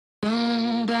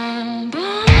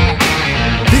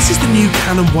new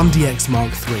Canon 1DX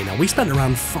Mark III. Now, we spent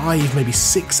around 5, maybe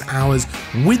 6 hours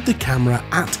with the camera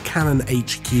at Canon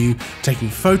HQ, taking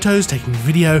photos, taking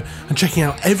video, and checking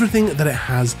out everything that it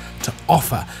has to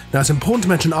offer. Now, it's important to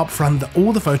mention up front that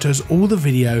all the photos, all the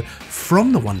video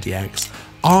from the 1DX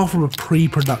are from a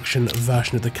pre-production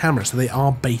version of the camera, so they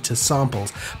are beta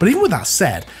samples. But even with that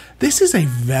said, this is a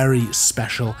very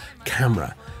special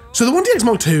camera. So the 1DX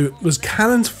Mark II was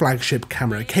Canon's flagship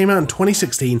camera. It came out in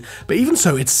 2016, but even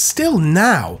so, it's still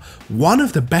now one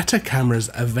of the better cameras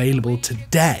available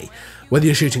today. Whether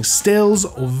you're shooting stills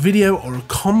or video or a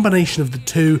combination of the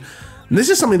two, and this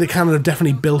is something that Canon have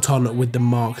definitely built on with the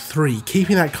Mark III,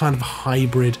 keeping that kind of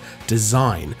hybrid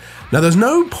design. Now, there's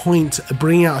no point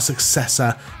bringing out a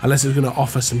successor unless it's going to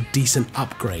offer some decent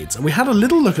upgrades. And we had a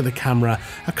little look at the camera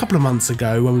a couple of months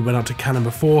ago when we went out to Canon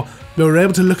before. We were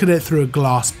able to look at it through a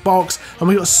glass box and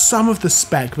we got some of the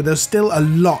spec, but there's still a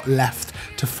lot left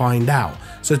to find out.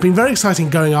 So it's been very exciting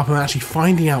going up and actually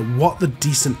finding out what the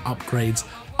decent upgrades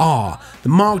are. The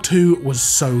Mark II was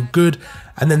so good,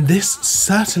 and then this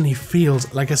certainly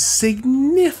feels like a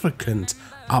significant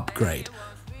upgrade.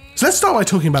 So let's start by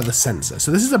talking about the sensor.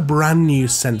 So this is a brand new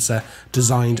sensor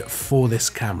designed for this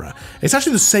camera. It's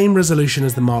actually the same resolution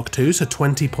as the Mark II, so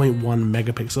 20.1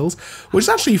 megapixels, which is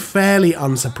actually fairly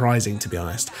unsurprising, to be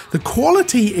honest. The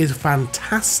quality is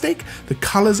fantastic. The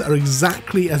colors are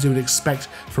exactly as you would expect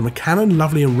from a Canon,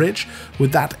 lovely and rich,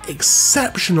 with that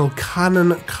exceptional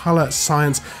Canon color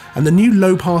science, and the new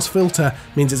low pass filter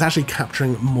means it's actually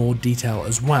capturing more detail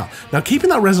as well. Now, keeping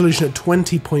that resolution at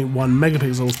 20.1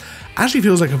 megapixels actually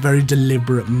feels like a very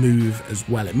deliberate move as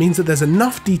well. It means that there's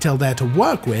enough detail there to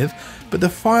work with, but the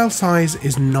file size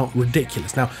is not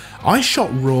ridiculous. Now, I shot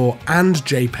RAW and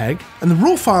JPEG, and the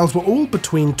RAW files were all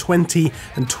between 20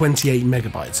 and 28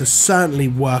 megabytes, so certainly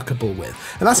workable with.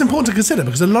 And that's important to consider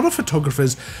because a lot of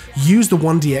photographers use the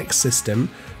 1DX system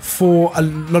for a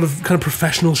lot of kind of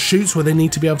professional shoots where they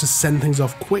need to be able to send things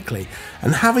off quickly.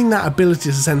 And having that ability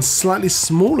to send slightly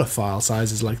smaller file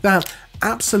sizes like that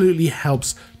absolutely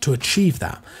helps to achieve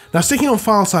that. Now, sticking on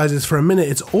file sizes for a minute,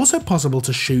 it's also possible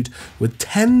to shoot with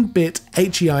 10-bit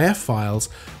HEIF files,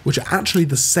 which are actually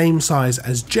the same size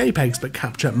as JPEGs but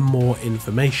capture more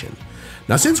information.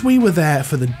 Now, since we were there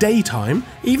for the daytime,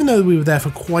 even though we were there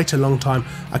for quite a long time,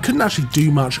 I couldn't actually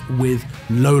do much with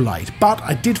low light, but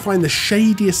I did find the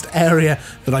shadiest area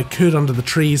that I could under the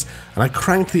trees, and I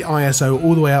cranked the ISO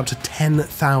all the way up to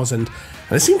 10,000, and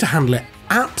it seemed to handle it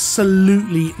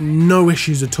absolutely no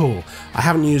issues at all. I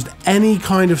haven't used any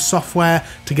kind of software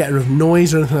to get rid of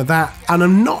noise or anything like that, and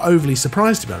I'm not overly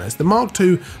surprised, to be honest. The Mark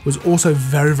II was also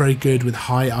very, very good with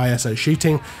high ISO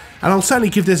shooting, and I'll certainly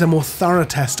give this a more thorough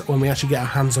test when we actually get our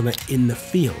hands on it in the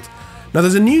field. Now,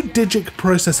 there's a new Digic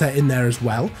processor in there as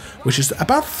well, which is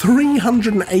about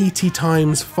 380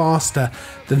 times faster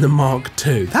than the Mark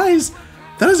II. That is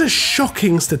a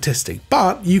shocking statistic,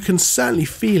 but you can certainly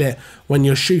feel it when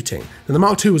you're shooting. Now, the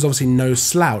Mark II was obviously no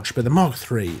slouch, but the Mark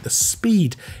III, the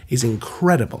speed is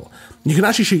incredible. You can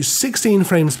actually shoot 16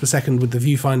 frames per second with the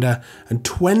viewfinder and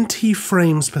 20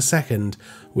 frames per second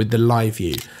with the live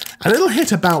view. And it'll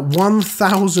hit about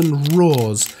 1,000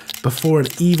 RAWs before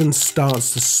it even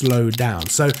starts to slow down.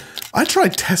 So I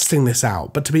tried testing this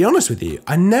out, but to be honest with you,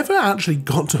 I never actually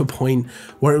got to a point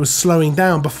where it was slowing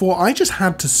down before I just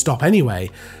had to stop anyway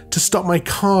to stop my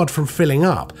card from filling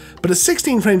up. But at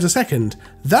 16 frames a second,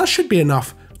 that should be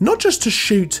enough not just to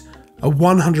shoot a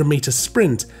 100-meter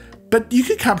sprint, but you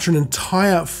could capture an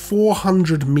entire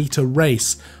 400-meter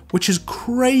race, which is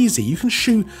crazy. You can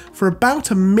shoot for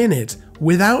about a minute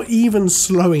without even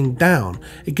slowing down.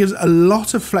 It gives a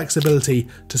lot of flexibility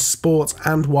to sports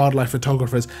and wildlife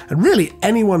photographers, and really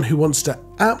anyone who wants to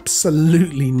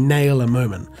absolutely nail a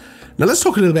moment. Now, let's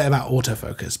talk a little bit about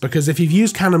autofocus, because if you've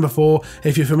used Canon before,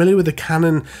 if you're familiar with the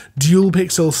Canon dual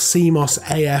pixel CMOS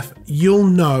AF, you'll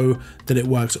know that it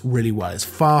works really well. It's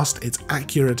fast, it's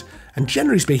accurate, and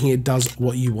generally speaking, it does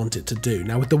what you want it to do.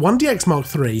 Now, with the 1DX Mark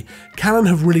III, Canon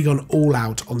have really gone all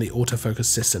out on the autofocus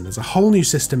system. There's a whole new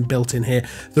system built in here.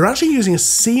 They're actually using a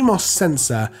CMOS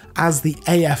sensor as the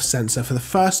AF sensor for the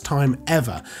first time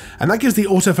ever, and that gives the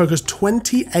autofocus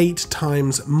 28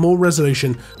 times more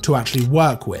resolution to actually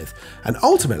work with. And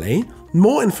ultimately,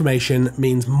 more information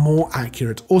means more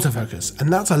accurate autofocus,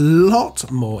 and that's a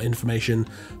lot more information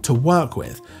to work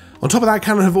with. On top of that,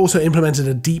 Canon have also implemented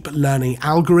a deep learning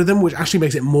algorithm, which actually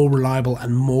makes it more reliable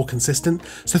and more consistent.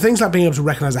 So things like being able to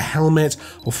recognize a helmet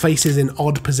or faces in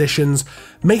odd positions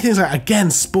make things like, again,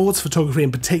 sports photography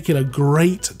in particular,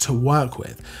 great to work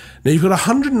with. Now you've got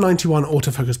 191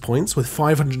 autofocus points with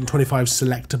 525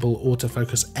 selectable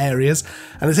autofocus areas,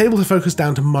 and it's able to focus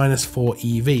down to -4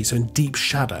 EV, so in deep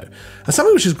shadow. And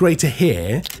something which is great to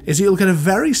hear is you'll get a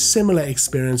very similar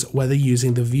experience whether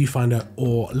using the viewfinder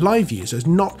or live view, so it's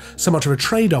not so much of a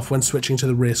trade-off when switching to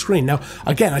the rear screen. Now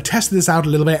again, I tested this out a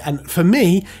little bit, and for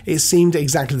me it seemed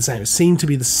exactly the same. It seemed to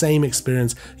be the same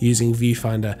experience using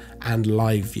viewfinder and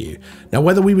live view. Now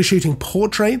whether we were shooting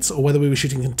portraits or whether we were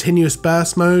shooting continuous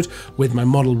burst mode with my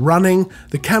model running,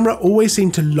 the camera always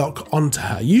seemed to lock onto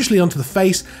her, usually onto the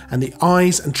face and the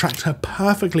eyes, and tracked her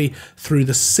perfectly through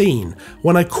the scene.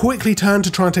 When I quickly turned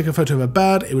to try and take a photo of a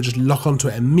bird, it would just lock onto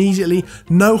it immediately.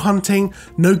 No hunting,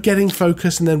 no getting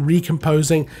focus and then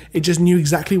recomposing. It just knew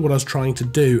exactly what I was trying to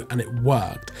do, and it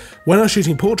worked. When I was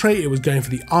shooting portrait, it was going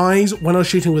for the eyes. When I was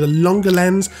shooting with a longer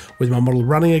lens, with my model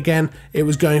running again, it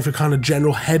was going for kind of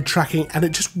general head tracking, and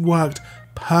it just worked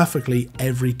perfectly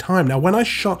every time. Now when I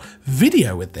shot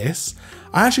video with this,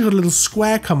 I actually got a little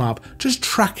square come up just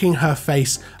tracking her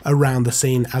face around the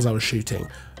scene as I was shooting.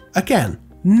 Again,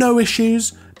 no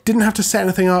issues, didn't have to set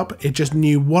anything up, it just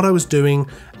knew what I was doing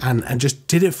and just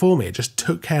did it for me. It just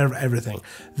took care of everything.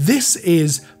 This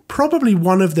is probably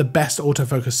one of the best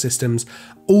autofocus systems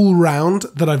all round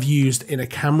that I've used in a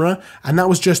camera, and that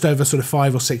was just over sort of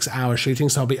 5 or 6 hours shooting,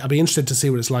 so I'll be interested to see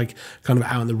what it's like kind of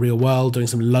out in the real world, doing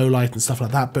some low light and stuff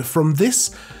like that. But from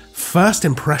this first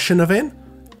impression of it,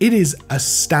 it is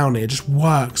astounding. It just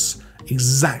works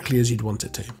exactly as you'd want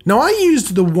it to. Now I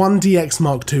used the 1DX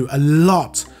Mark II a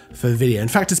lot for video. In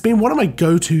fact, it's been one of my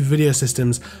go-to video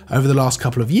systems over the last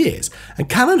couple of years, and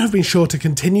Canon have been sure to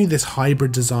continue this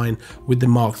hybrid design with the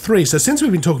Mark III. So since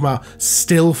we've been talking about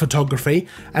still photography,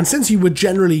 and since you would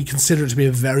generally consider it to be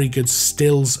a very good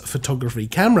stills photography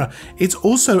camera, it's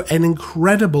also an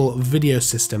incredible video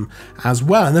system as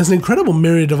well. And there's an incredible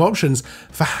myriad of options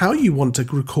for how you want to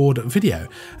record video.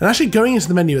 And actually going into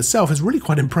the menu itself is really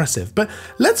quite impressive, but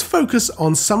let's focus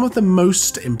on some of the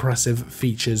most impressive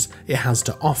features it has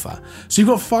to offer. So you've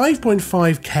got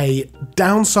 5.5K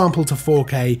downsample to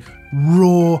 4K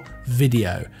raw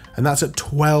video, and that's at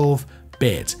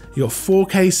 12-bit. You've got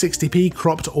 4K 60p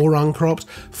cropped or uncropped,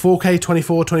 4K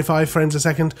 24-25 frames a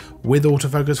second with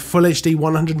autofocus, Full HD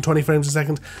 120 frames a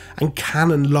second, and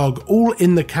Canon log all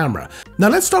in the camera. Now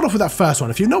let's start off with that first one.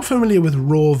 If you're not familiar with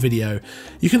RAW video,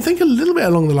 you can think a little bit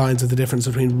along the lines of the difference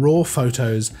between RAW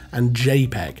photos and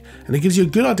JPEG, and it gives you a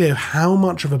good idea of how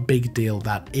much of a big deal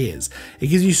that is. It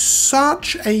gives you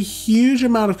such a huge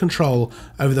amount of control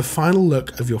over the final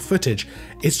look of your footage.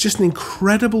 It's just an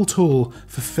incredible tool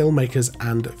for filmmakers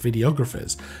and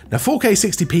videographers. Now 4K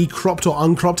 60p cropped or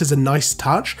uncropped is a nice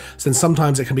touch, since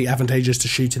sometimes it can be advantageous to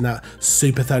shoot in that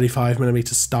super 35mm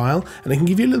style, and it can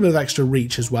give you a little bit of extra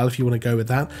reach as well if you want to go with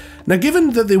that. Now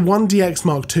given that the 1DX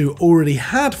Mark II already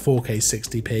had 4K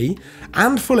 60p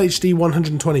and Full HD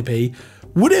 120p,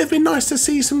 would it have been nice to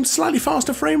see some slightly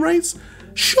faster frame rates?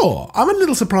 Sure, I'm a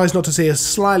little surprised not to see a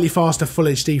slightly faster Full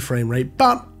HD frame rate,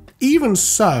 but even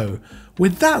so,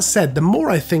 with that said, the more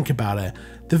I think about it,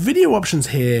 the video options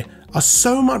here are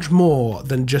so much more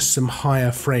than just some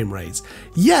higher frame rates.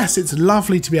 Yes, it's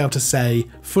lovely to be able to say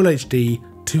Full HD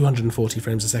 240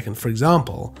 frames a second, for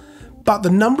example, but the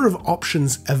number of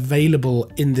options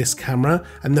available in this camera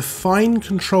and the fine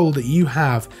control that you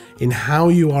have in how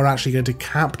you are actually going to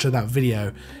capture that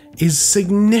video is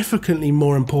significantly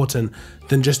more important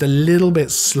than just a little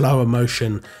bit slower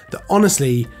motion that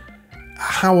honestly,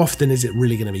 how often is it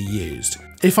really going to be used?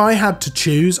 If I had to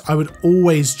choose, I would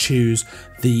always choose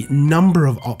the number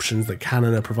of options that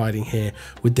Canon are providing here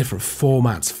with different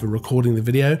formats for recording the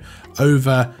video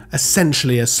over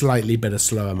essentially a slightly bit of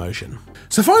slower motion.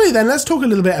 So finally then, let's talk a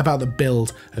little bit about the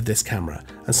build of this camera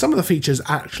and some of the features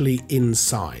actually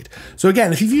inside. So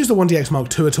again, if you've used the 1DX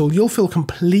Mark II at all, you'll feel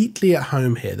completely at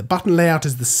home here. The button layout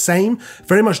is the same,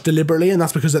 very much deliberately, and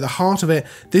that's because at the heart of it,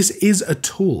 this is a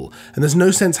tool, and there's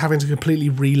no sense having to completely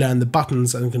relearn the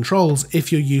buttons and controls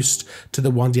if you're used to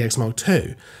the 1DX Mark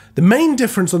II. The main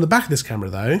difference on the back of this camera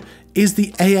though is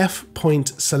the AF point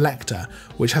selector,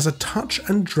 which has a touch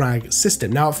and drag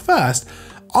system. Now at first,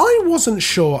 I wasn't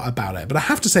sure about it, but I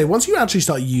have to say, once you actually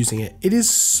start using it, it is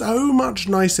so much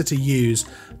nicer to use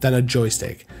than a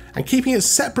joystick. and keeping it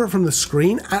separate from the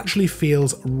screen actually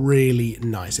feels really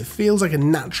nice. It feels like a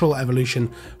natural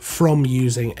evolution from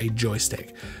using a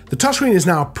joystick. The touchscreen is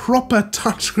now a proper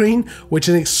touchscreen, which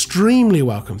is an extremely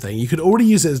welcome thing. You could already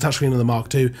use it as a touchscreen on the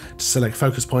Mark II to select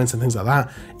focus points and things like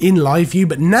that in live view,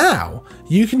 but now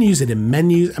you can use it in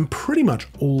menus and pretty much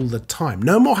all the time.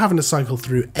 No more having to cycle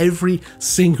through every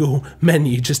single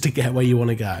menu just to get where you want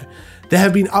to go. There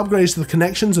have been upgrades to the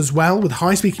connections as well, with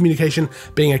high-speed communication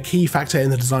being a key factor in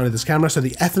the design of this camera. So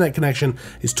the Ethernet connection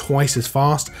is twice as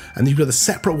fast, and you've got the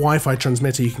separate Wi-Fi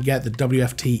transmitter you can get, the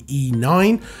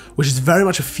WFT-E9, which is very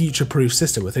much a future-proof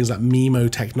system with things like MIMO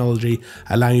technology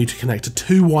allowing you to connect to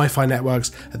 2 Wi-Fi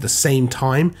networks at the same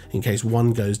time in case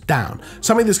one goes down.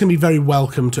 Something that's going to be very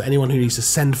welcome to anyone who needs to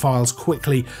send files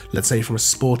quickly, let's say from a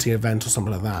sporting event or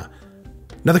something like that.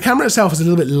 Now the camera itself is a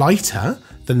little bit lighter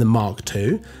than the Mark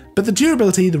II, but the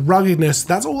durability, the ruggedness,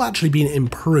 that's all actually been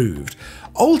improved.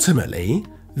 Ultimately,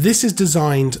 this is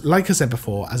designed, like I said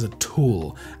before, as a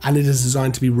tool, and it is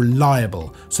designed to be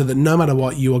reliable so that no matter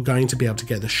what, you are going to be able to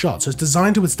get the shot. So it's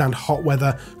designed to withstand hot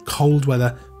weather, cold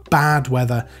weather, bad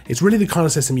weather. It's really the kind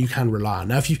of system you can rely on.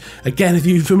 Now, if you're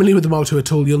familiar with the Mark II at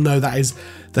all, you'll know that's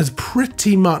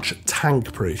pretty much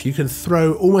tank proof. You can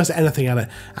throw almost anything at it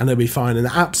and it'll be fine. And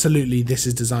absolutely, this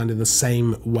is designed in the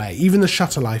same way. Even the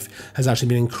shutter life has actually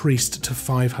been increased to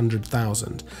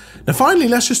 500,000. Now, finally,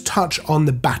 let's just touch on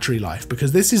the battery life,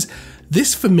 because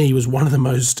this for me was one of the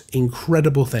most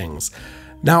incredible things.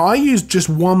 Now, I used just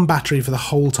one battery for the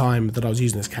whole time that I was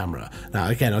using this camera. Now,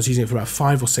 again, I was using it for about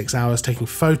 5 or 6 hours, taking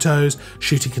photos,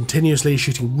 shooting continuously,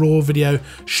 shooting raw video,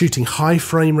 shooting high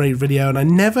frame rate video, and I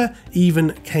never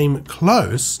even came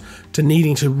close to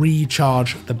needing to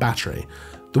recharge the battery.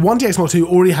 The 1DX Mark II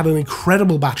already had an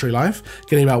incredible battery life,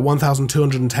 getting about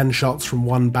 1,210 shots from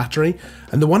one battery,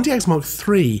 and the 1DX Mark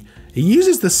III, it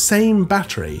uses the same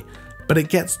battery, but it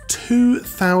gets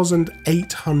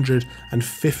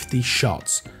 2,850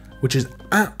 shots, which is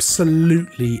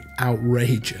absolutely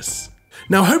outrageous.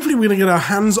 Now, hopefully we're going to get our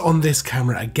hands on this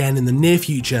camera again in the near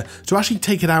future to actually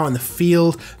take it out in the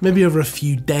field, maybe over a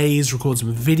few days, record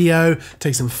some video,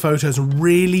 take some photos, and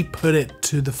really put it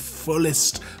to the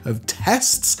fullest of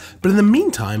tests. But in the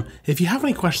meantime, if you have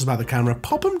any questions about the camera,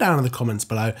 pop them down in the comments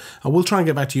below, and we'll try and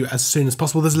get back to you as soon as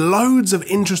possible. There's loads of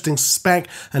interesting spec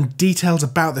and details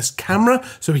about this camera,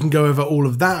 so we can go over all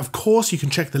of that. Of course, you can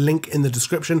check the link in the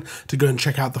description to go and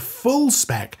check out the full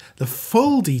spec, the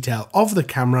full detail of the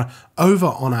camera over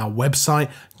on our website.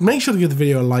 Make sure to give the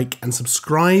video a like and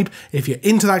subscribe if you're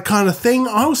into that kind of thing.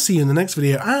 I'll see you in the next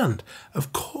video, and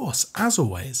of course, as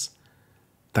always,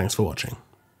 thanks for watching.